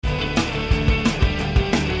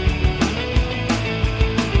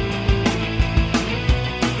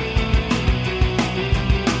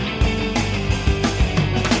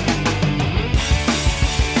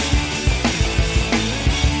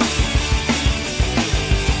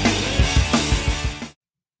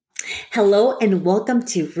Hello and welcome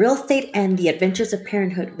to Real Estate and the Adventures of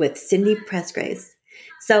Parenthood with Cindy Presgrace.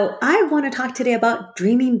 So, I want to talk today about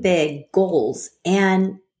dreaming big goals.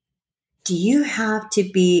 And do you have to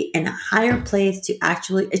be in a higher place to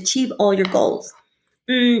actually achieve all your goals?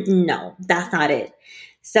 No, that's not it.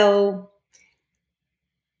 So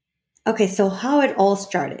how it all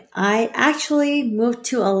started. I actually moved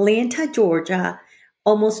to Atlanta, Georgia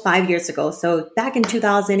almost 5 years ago. So back in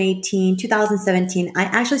 2018, 2017, I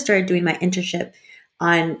actually started doing my internship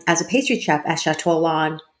on as a pastry chef at Chateau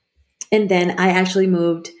Lawn. And then I actually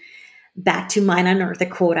moved back to Mine Unearth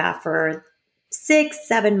Dakota for 6,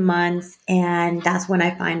 7 months. And that's when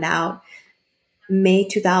I find out May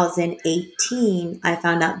 2018, I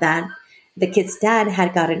found out that the kid's dad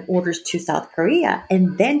had gotten orders to South Korea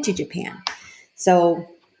and then to Japan. So,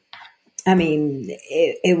 I mean,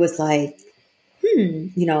 it was like,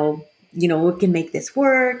 we can make this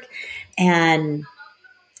work. And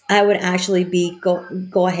I would actually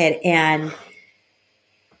go ahead and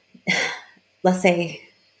let's say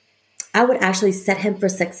I would actually set him for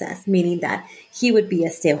success, meaning that he would be a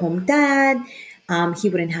stay-at-home dad. He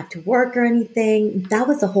wouldn't have to work or anything. That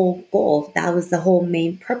was the whole goal. That was the whole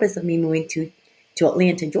main purpose of me moving to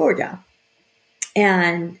Atlanta, Georgia.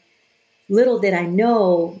 And little did I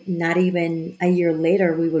know, not even a year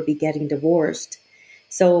later, we would be getting divorced.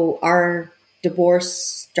 So our divorce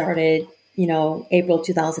started, April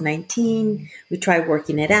 2019. We tried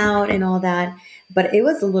working it out and all that, but it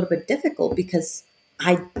was a little bit difficult because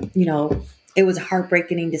it was a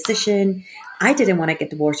heartbreaking decision. I didn't want to get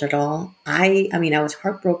divorced at all. I was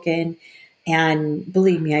heartbroken, and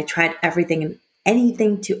believe me, I tried everything and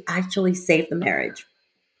anything to actually save the marriage.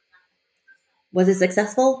 Was it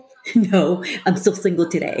successful? No, I'm still single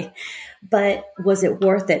today. But was it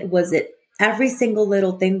worth it? Was it every single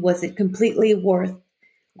little thing? Was it completely worth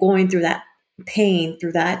going through that pain,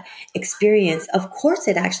 through that experience? Of course,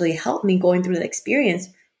 it actually helped me going through the experience.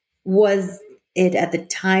 Was it at the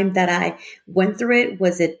time that I went through it?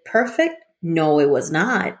 Was it perfect? No, it was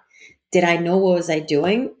not. Did I know what was I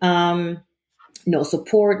doing? No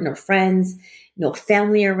support, no friends, no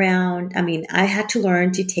family around. I mean, I had to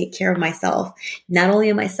learn to take care of myself, not only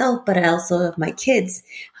of myself, but also of my kids,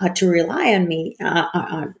 how to rely on me,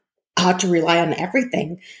 on how to rely on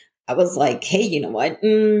everything. I was like, hey, you know what?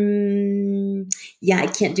 Yeah, I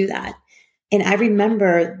can't do that. And I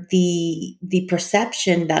remember the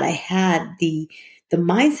perception that I had, the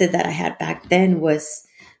mindset that I had back then was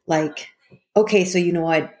like, okay, so you know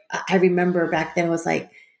what? I remember back then it was like,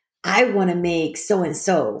 I want to make so and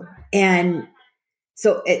so, and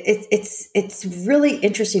so it's really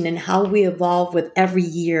interesting in how we evolve with every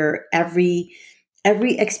year, every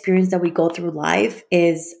experience that we go through life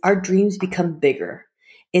is our dreams become bigger,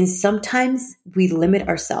 and sometimes we limit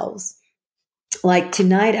ourselves. Like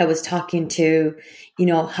tonight, I was talking to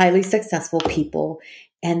highly successful people,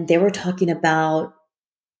 and they were talking about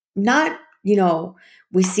not,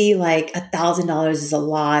 we see like $1,000 is a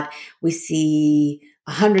lot. We see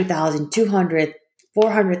 100,000, 200,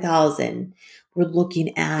 400,000. We're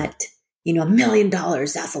looking at, $1 million.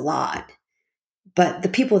 That's a lot. But the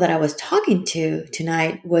people that I was talking to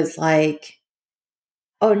tonight was like,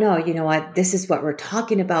 oh no, you know what? This is what we're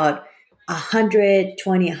talking about.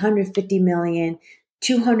 120, 150 million,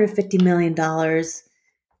 $250 million.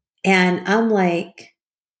 And I'm like,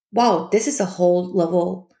 wow, this is a whole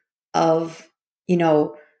level of, you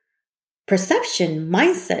know, perception,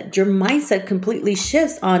 mindset. Your mindset completely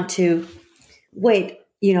shifts onto, wait,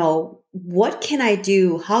 what can I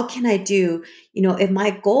do? How can I do? If my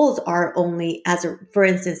goals are only for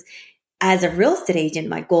instance, as a real estate agent,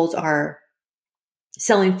 my goals are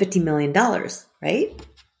selling $50 million, right?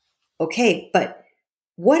 Okay, but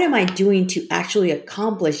what am I doing to actually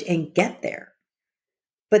accomplish and get there?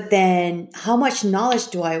 But then how much knowledge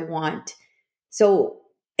do I want? So,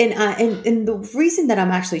 and the reason that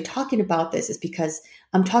I'm actually talking about this is because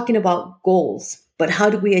I'm talking about goals, but how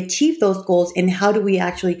do we achieve those goals and how do we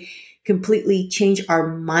actually completely change our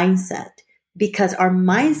mindset? Because our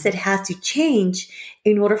mindset has to change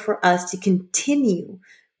in order for us to continue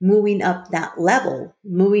moving up that level,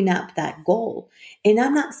 moving up that goal. And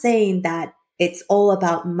I'm not saying that it's all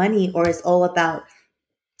about money or it's all about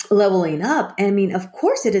leveling up. I mean, of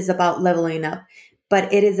course it is about leveling up,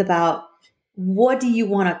 but it is about what do you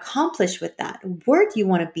want to accomplish with that? Where do you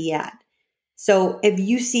want to be at? So if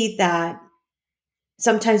you see that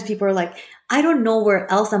sometimes people are like, I don't know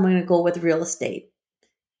where else I'm going to go with real estate.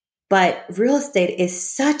 But real estate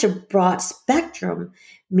is such a broad spectrum,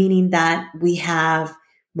 meaning that we have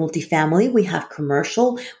multifamily, we have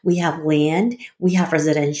commercial, we have land, we have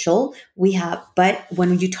residential, but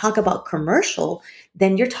when you talk about commercial,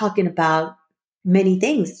 then you're talking about many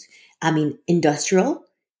things. I mean, industrial,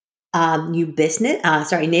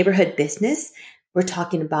 neighborhood business. We're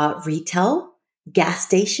talking about retail, gas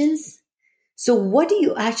stations. So what do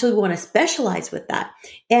you actually want to specialize with that?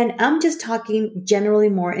 And I'm just talking generally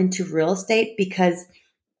more into real estate because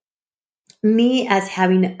me, as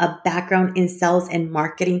having a background in sales and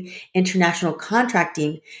marketing, international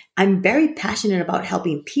contracting, I'm very passionate about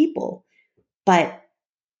helping people. But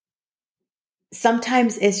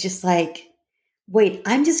sometimes it's just like, wait,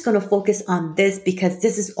 I'm just going to focus on this because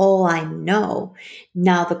this is all I know.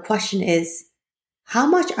 Now, the question is, how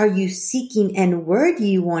much are you seeking and where do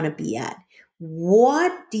you want to be at?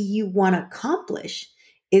 What do you want to accomplish?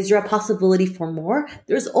 Is there a possibility for more?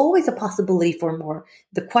 There's always a possibility for more.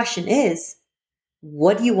 The question is,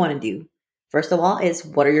 what do you want to do? First of all, is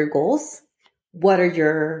what are your goals? What are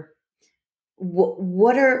your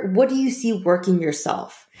what do you see working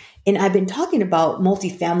yourself? And I've been talking about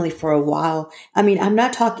multifamily for a while. I mean, I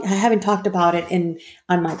haven't talked about it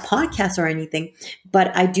on my podcast or anything,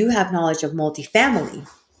 but I do have knowledge of multifamily.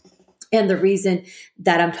 And the reason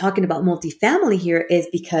that I'm talking about multifamily here is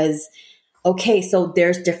because, okay, so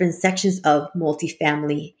there's different sections of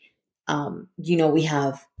multifamily. We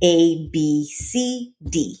have A, B, C,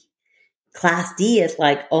 D. Class D is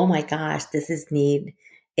like, oh my gosh, this is need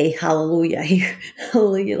a hallelujah here.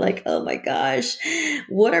 Hallelujah. Like, oh my gosh,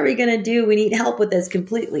 what are we going to do? We need help with this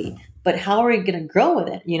completely. But how are we going to grow with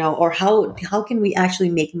it? Or how can we actually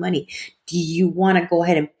make money? Do you want to go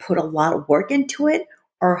ahead and put a lot of work into it?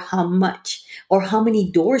 Or how much? Or how many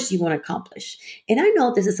doors you want to accomplish? And I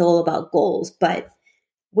know this is all about goals, but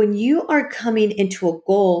when you are coming into a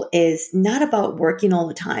goal is not about working all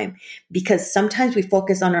the time, because sometimes we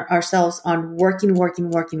focus on ourselves on working.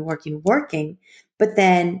 But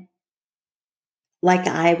then, like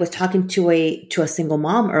I was talking to a single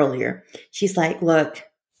mom earlier, she's like, look,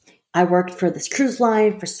 I worked for this cruise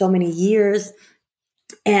line for so many years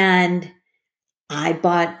and I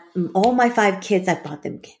bought all my 5 kids. I bought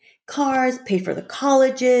them cars, paid for the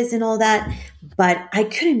colleges and all that, but I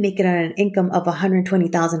couldn't make it on an income of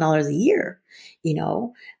 $120,000 a year.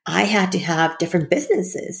 I had to have different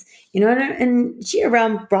businesses, and she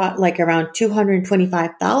brought like around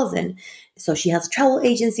 225,000. So she has a travel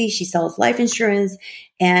agency, she sells life insurance,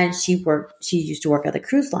 and she used to work at the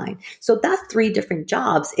cruise line. So that's 3 different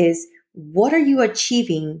jobs. Is what are you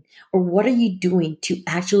achieving or what are you doing to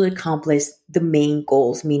actually accomplish the main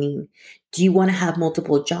goals? Meaning, do you want to have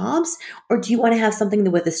multiple jobs or do you want to have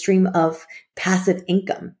something with a stream of passive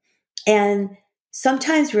income? And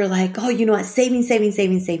sometimes we're like, oh,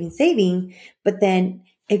 saving. But then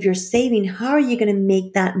if you're saving, how are you going to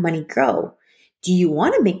make that money grow? Do you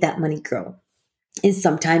want to make that money grow? And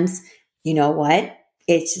sometimes, you know what?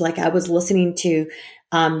 It's like I was listening to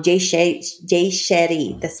Jay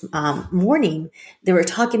Shetty this morning. They were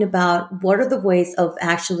talking about what are the ways of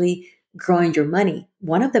actually growing your money.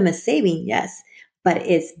 One of them is saving, yes, but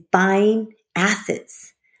it's buying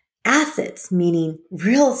assets. Assets, meaning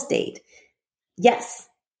real estate. Yes,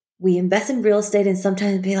 we invest in real estate and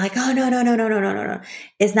sometimes be like, oh, no.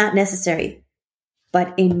 It's not necessary.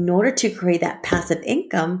 But in order to create that passive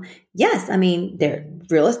income, yes, I mean,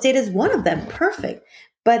 real estate is one of them. Perfect.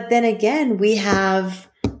 But then again, we have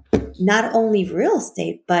not only real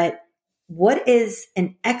estate, but what is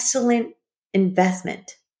an excellent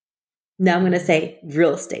investment? Now I'm going to say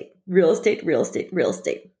real estate.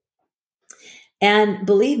 And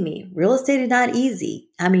believe me, real estate is not easy.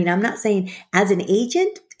 I mean, I'm not saying as an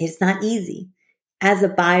agent, it's not easy. As a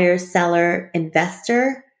buyer, seller,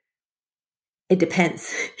 investor, it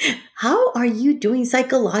depends. How are you doing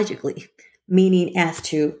psychologically? Meaning as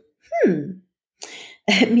to,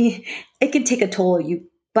 I mean, it can take a toll on you,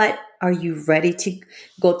 but are you ready to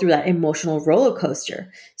go through that emotional roller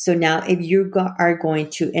coaster? So now if you are going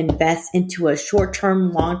to invest into a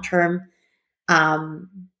short-term, long-term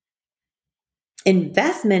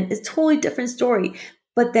investment, it's a totally different story.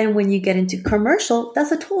 But then when you get into commercial,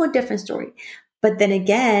 that's a totally different story. But then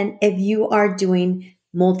again, if you are doing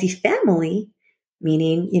multifamily,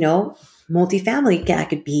 meaning, multifamily, that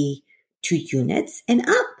could be 2 units and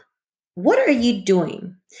up. What are you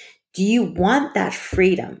doing? Do you want that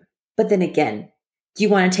freedom? But then again, do you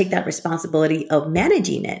want to take that responsibility of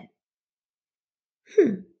managing it?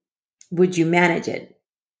 Would you manage it?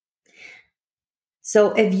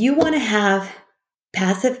 So if you want to have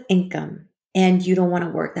passive income and you don't want to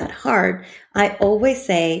work that hard, I always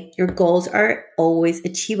say your goals are always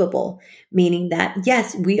achievable, meaning that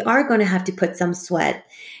yes, we are going to have to put some sweat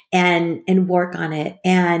and work on it.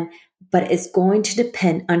 But it's going to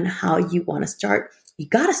depend on how you want to start. You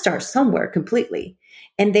got to start somewhere completely.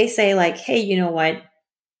 And they say like, hey, you know what?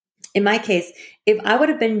 In my case, if I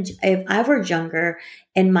were younger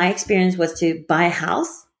and my experience was to buy a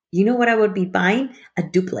house, you know what I would be buying? A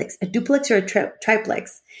duplex or a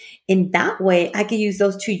triplex. In that way, I could use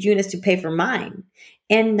those two units to pay for mine.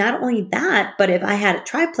 And not only that, but if I had a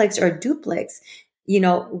triplex or a duplex,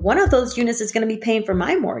 one of those units is going to be paying for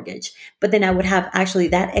my mortgage, but then I would have actually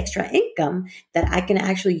that extra income that I can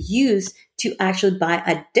actually use to actually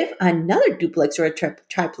buy another duplex or a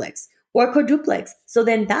triplex or a quadruplex. So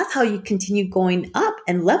then that's how you continue going up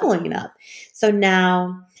and leveling up. So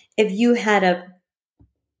now if you had a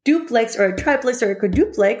duplex or a triplex or a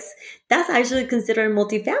quadruplex, that's actually considered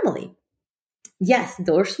multifamily. Yes,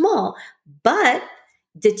 they're small, but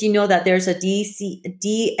did you know that there's a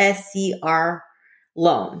DSCR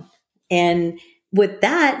loan? And with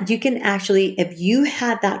that, you can actually, if you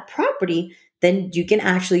had that property, then you can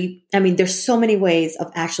actually, there's so many ways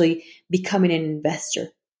of actually becoming an investor.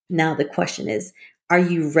 Now, the question is, are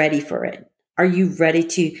you ready for it? Are you ready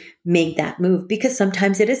to make that move? Because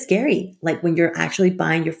sometimes it is scary. Like when you're actually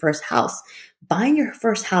buying your first house. Buying your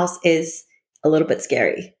first house is a little bit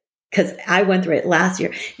scary because I went through it last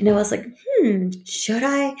year and I was like, should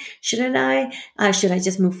I? Shouldn't I? Should I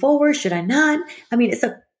just move forward? Should I not? It's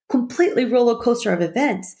a completely roller coaster of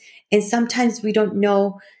events. And sometimes we don't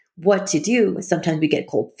know what to do. Sometimes we get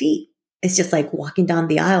cold feet. It's just like walking down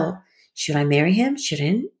the aisle. Should I marry him?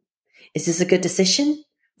 Shouldn't? Is this a good decision?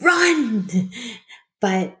 Run!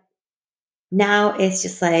 But now it's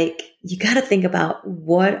just like, you got to think about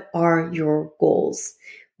what are your goals?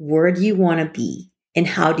 Where do you want to be? And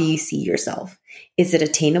how do you see yourself? Is it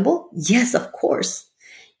attainable? Yes, of course.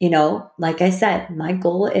 Like I said, my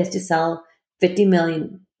goal is to sell 50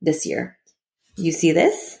 million this year. You see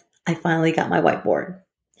this? I finally got my whiteboard.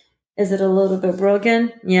 Is it a little bit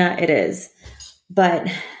broken? Yeah, it is. But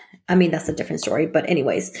that's a different story. But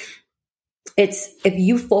anyways, it's if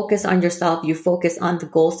you focus on yourself, you focus on the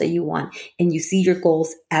goals that you want, and you see your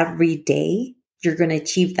goals every day, you're going to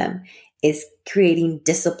achieve them. Is creating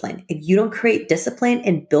discipline. If you don't create discipline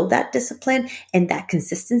and build that discipline and that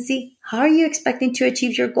consistency, how are you expecting to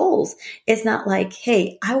achieve your goals? It's not like,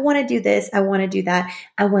 hey, I want to do this. I want to do that.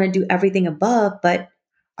 I want to do everything above, but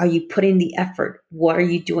are you putting the effort? What are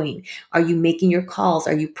you doing? Are you making your calls?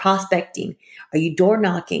 Are you prospecting? Are you door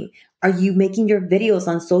knocking? Are you making your videos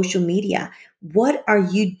on social media? What are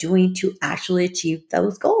you doing to actually achieve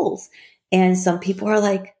those goals? And some people are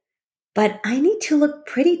like, but I need to look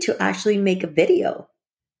pretty to actually make a video.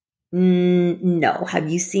 No. Have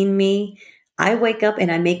you seen me? I wake up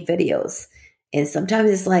and I make videos. And sometimes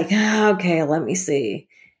it's like, okay, let me see.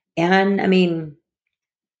 And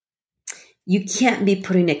you can't be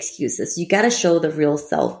putting excuses. You got to show the real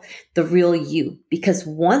self, the real you. Because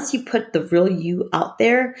once you put the real you out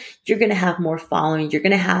there, you're going to have more following. You're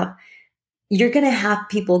going to have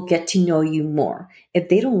people get to know you more. If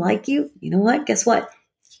they don't like you, you know what? Guess what?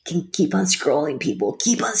 Can keep on scrolling, people.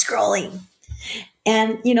 Keep on scrolling.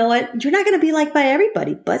 And you know what? You're not going to be liked by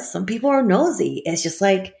everybody, but some people are nosy. It's just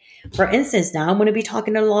like, for instance, now I'm going to be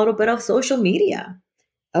talking a little bit of social media.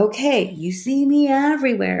 Okay, you see me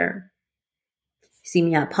everywhere. You see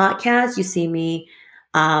me on podcasts. You see me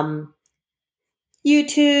YouTube,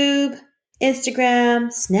 Instagram,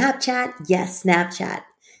 Snapchat. Yes, Snapchat.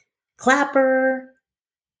 Clapper.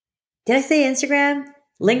 Did I say Instagram?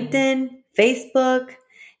 LinkedIn, Facebook.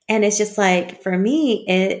 And it's just like, for me,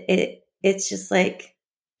 it's just like,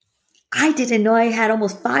 I didn't know I had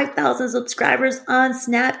almost 5,000 subscribers on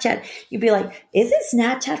Snapchat. You'd be like, isn't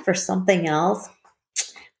Snapchat for something else?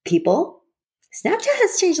 People, Snapchat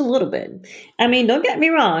has changed a little bit. Don't get me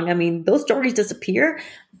wrong. Those stories disappear.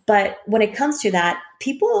 But when it comes to that,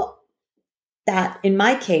 people that, in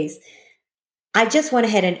my case, I just went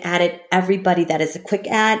ahead and added everybody that is a quick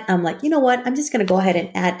ad. I'm like, you know what? I'm just going to go ahead and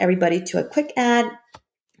add everybody to a quick ad.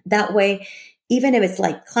 That way, even if it's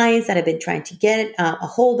like clients that I've been trying to get a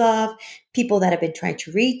hold of, people that I've been trying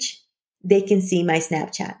to reach, they can see my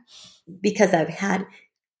Snapchat because I've had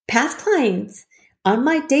past clients on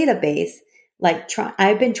my database.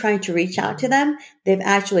 I've been trying to reach out to them. They've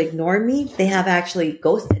actually ignored me. They have actually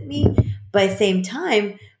ghosted me. But at the same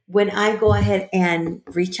time, when I go ahead and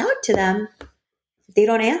reach out to them, they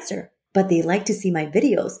don't answer, but they like to see my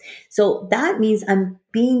videos. So that means I'm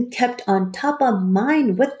being kept on top of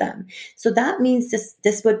mind with them. So that means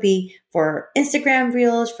this would be for Instagram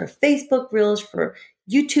Reels, for Facebook Reels, for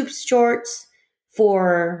YouTube Shorts,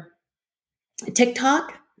 for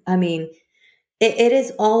TikTok. It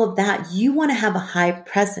is all of that. You want to have a high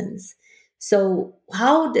presence. So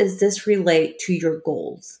how does this relate to your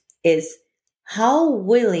goals? Is how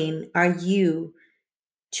willing are you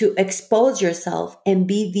to expose yourself and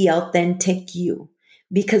be the authentic you?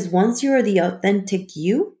 Because once you're the authentic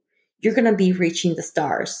you, you're going to be reaching the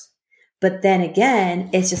stars. But then again,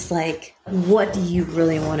 it's just like, what do you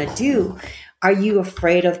really want to do? Are you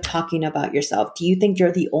afraid of talking about yourself? Do you think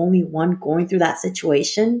you're the only one going through that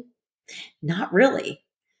situation? Not really.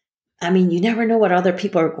 I mean, you never know what other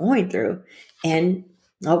people are going through. And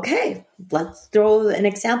okay, let's throw an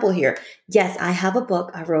example here. Yes, I have a book.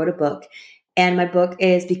 I wrote a book, and my book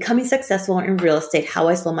is Becoming Successful in Real Estate: How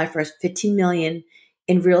I Sold My First 15 million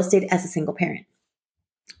in Real Estate as a Single Parent.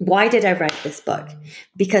 Why did I write this book?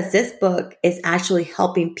 Because this book is actually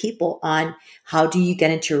helping people on how do you get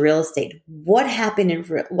into real estate? What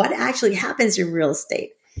actually happens in real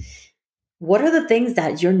estate? What are the things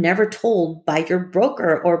that you're never told by your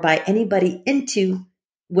broker or by anybody into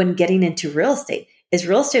when getting into real estate? Is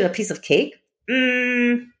real estate a piece of cake?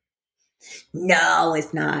 No,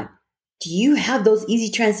 it's not. Do you have those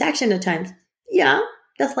easy transactions at times? Yeah,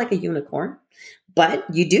 that's like a unicorn. But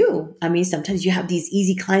you do. I mean, sometimes you have these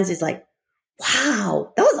easy clients. It's like,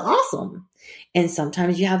 wow, that was awesome. And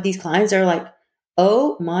sometimes you have these clients that are like,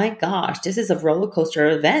 oh my gosh, this is a roller coaster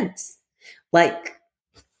of events. Like,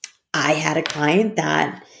 I had a client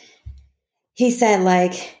that he said,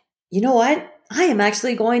 like, you know what? I am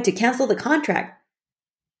actually going to cancel the contract.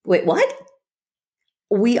 Wait, what?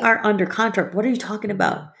 We are under contract. What are you talking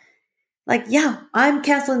about? Like, yeah, I'm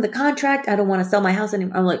canceling the contract. I don't want to sell my house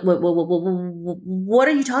anymore. I'm like, what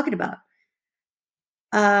are you talking about?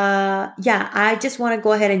 Yeah, I just want to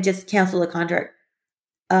go ahead and just cancel the contract.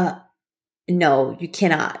 Uh, no, you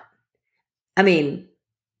cannot. I mean,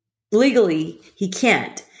 legally, he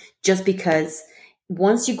can't, just because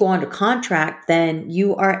once you go under contract, then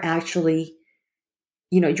you are actually,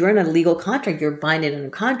 you're in a legal contract. You're binding in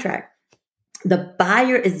a contract. The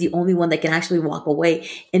buyer is the only one that can actually walk away.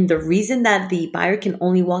 And the reason that the buyer can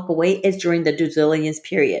only walk away is during the due diligence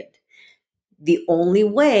period. The only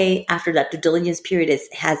way after that due diligence period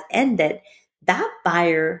has ended, that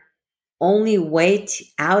buyer only way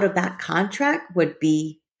out of that contract would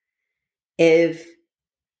be if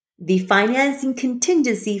the financing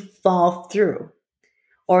contingency fall through,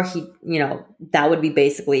 or that would be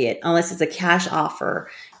basically it, unless it's a cash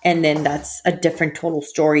offer. And then that's a different total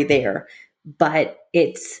story there. But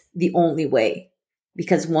it's the only way,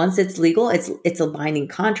 because once it's legal, it's a binding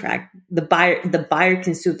contract. The buyer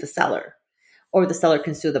can sue the seller, or the seller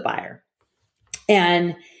can sue the buyer.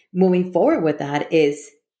 And moving forward with that is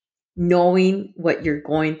knowing what you're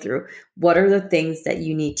going through. What are the things that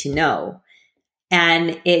you need to know?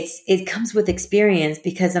 And it comes with experience,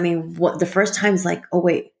 because I mean, what the first time is like, oh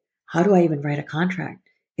wait, how do I even write a contract?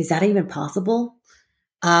 Is that even possible?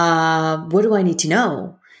 What do I need to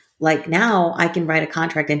know? Like, now I can write a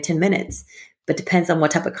contract in 10 minutes, but depends on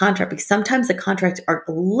what type of contract, because sometimes the contracts are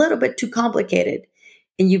a little bit too complicated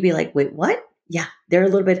and you'd be like, wait, what? Yeah, they're a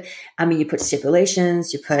little bit, I mean, you put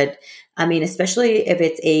stipulations, especially if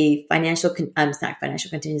it's a it's not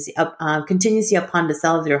financial contingency, contingency upon the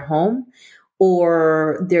sale of your home,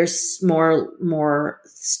 or there's more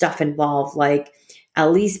stuff involved, like a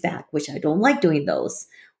lease back, which I don't like doing those.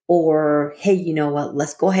 Or, hey, you know what?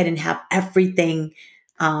 Let's go ahead and have everything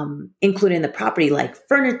included in the property, like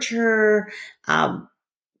furniture and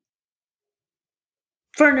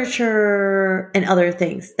other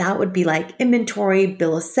things. That would be like inventory,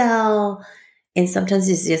 bill of sale. And sometimes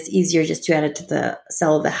it's just easier just to add it to the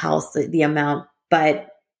sale of the house, the amount.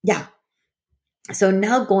 But yeah. So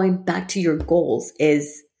now going back to your goals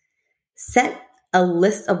is set a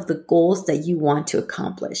list of the goals that you want to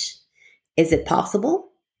accomplish. Is it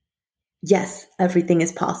possible? Yes, everything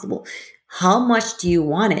is possible. How much do you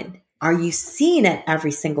want it? Are you seeing it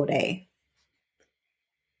every single day?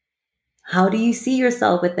 How do you see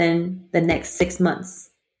yourself within the next 6 months?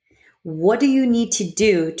 What do you need to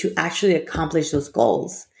do to actually accomplish those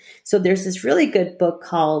goals? So there's this really good book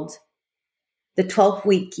called The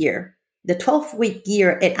 12-Week Year. The 12-week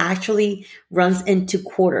year, it actually runs into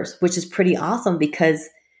quarters, which is pretty awesome, because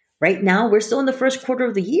right now we're still in the first quarter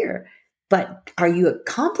of the year. But are you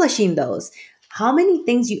accomplishing those? How many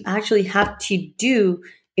things you actually have to do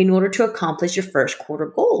in order to accomplish your first quarter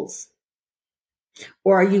goals?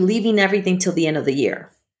 Or are you leaving everything till the end of the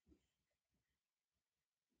year?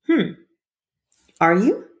 Are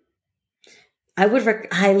you? I would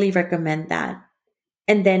highly recommend that.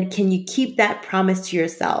 And then, can you keep that promise to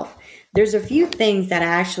yourself? There's a few things that I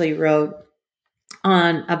actually wrote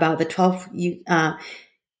on about the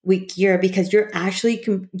 12-week year, because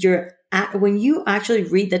when you actually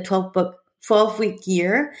read the 12 12-week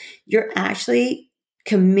year, you're actually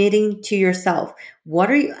committing to yourself. What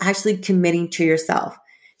are you actually committing to yourself?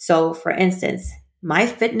 So, for instance, my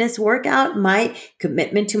fitness workout, my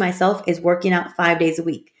commitment to myself is working out 5 days a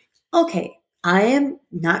week. Okay, I am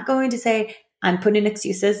not going to say I'm putting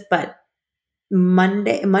excuses, but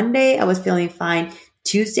Monday, I was feeling fine.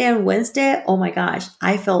 Tuesday and Wednesday, oh my gosh,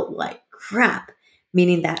 I felt like crap,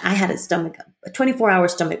 meaning that I had a 24-hour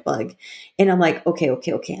stomach bug. And I'm like, okay,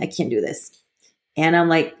 I can't do this. And I'm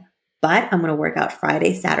like, but I'm going to work out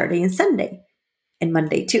Friday, Saturday, and Sunday, and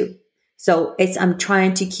Monday too. So I'm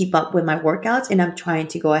trying to keep up with my workouts, and I'm trying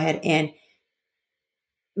to go ahead and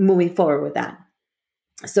moving forward with that.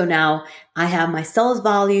 So now I have my sales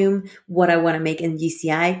volume, what I want to make in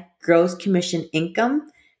GCI, gross commission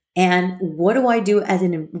income, and what do I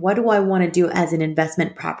want to do as an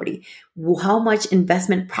investment property? How much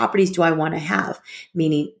investment properties do I want to have?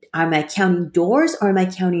 Meaning, am I counting doors, or am I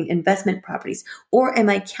counting investment properties, or am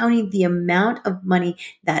I counting the amount of money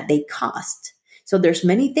that they cost? So there's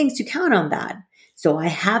many things to count on that. So I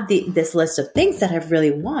have this list of things that I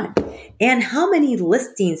really want, and how many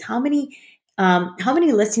listings, how many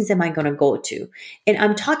listings am I going to go to? And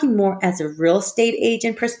I'm talking more as a real estate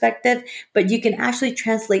agent perspective, but you can actually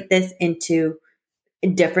translate this into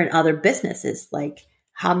different other businesses. Like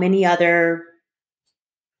how many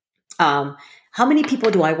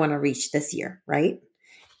people do I want to reach this year? Right.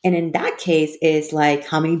 And in that case is like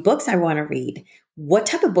how many books I want to read. What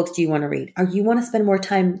type of books do you want to read? Or you want to spend more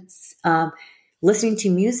time listening to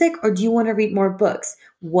music, or do you want to read more books?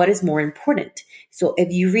 What is more important? So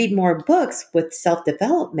if you read more books with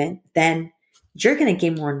self-development, then you're going to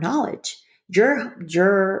gain more knowledge. Your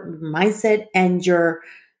mindset and your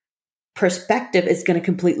perspective is going to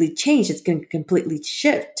completely change. It's going to completely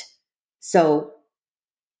shift. So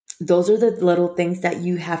those are the little things that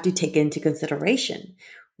you have to take into consideration.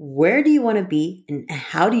 Where do you want to be, and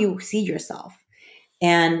how do you see yourself?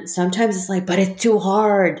 And sometimes it's like, but it's too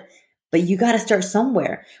hard. But you got to start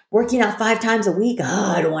somewhere. Working out 5 times a week,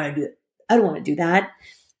 I don't want to do it. I don't want to do that.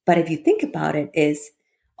 But if you think about it, is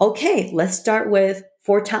okay, let's start with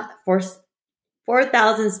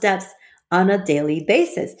 4,000 steps on a daily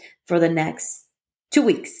basis for the next 2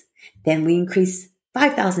 weeks. Then we increase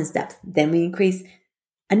 5,000 steps. Then we increase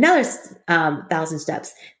another 1,000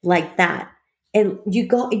 steps, like that. And you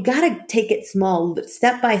got to take it small,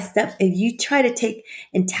 step by step. If you try to take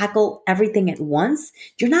and tackle everything at once,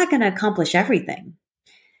 you're not going to accomplish everything.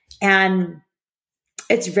 And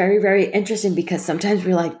it's very, very interesting, because sometimes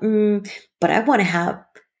we're like, but I want to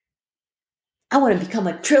become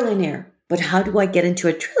a trillionaire. But how do I get into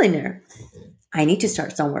a trillionaire? I need to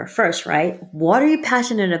start somewhere first, right? What are you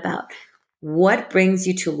passionate about? What brings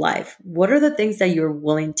you to life? What are the things that you're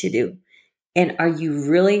willing to do? And are you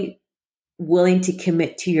really willing to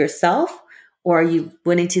commit to yourself, or are you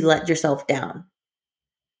willing to let yourself down?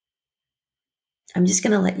 I'm just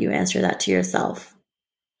going to let you answer that to yourself.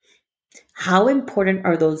 How important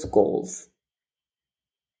are those goals?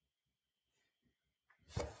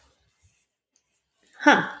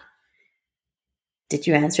 Did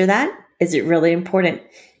you answer that? Is it really important?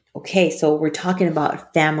 Okay, so we're talking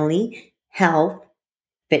about family, health,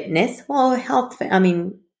 fitness. Well, health,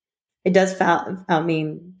 it does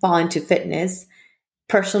fall into fitness,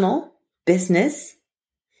 personal, business.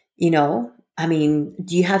 Do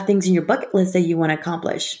you have things in your bucket list that you want to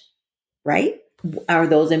accomplish? Right? Are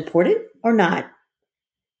those important or not?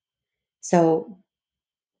 So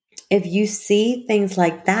if you see things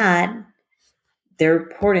like that, they're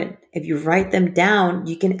important. If you write them down,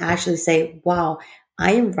 you can actually say, wow,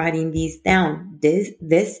 I am writing these down.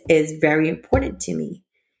 This is very important to me.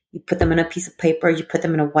 You put them on a piece of paper, you put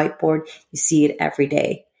them in a whiteboard, you see it every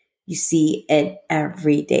day. You see it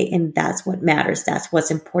every day. And that's what matters. That's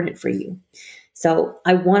what's important for you. So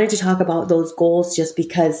I wanted to talk about those goals just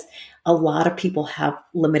because a lot of people have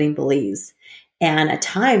limiting beliefs. And at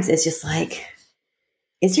times it's just like,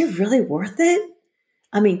 is it really worth it?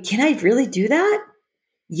 Can I really do that?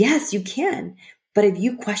 Yes, you can. But if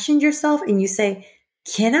you question yourself and you say,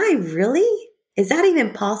 can I really? Is that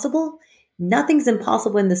even possible? Nothing's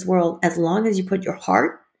impossible in this world as long as you put your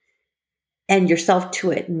heart and yourself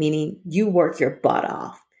to it, meaning you work your butt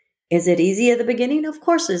off. Is it easy at the beginning? Of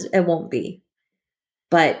course it won't be.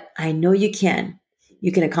 But I know you can.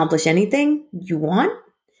 You can accomplish anything you want,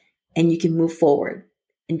 and you can move forward.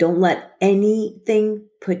 And don't let anything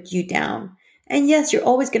put you down. And yes, you're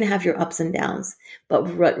always going to have your ups and downs.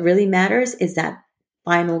 But what really matters is that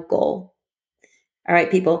final goal. All right,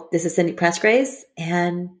 people, this is Cindy Pressgraves,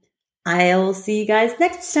 and I'll see you guys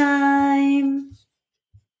next time.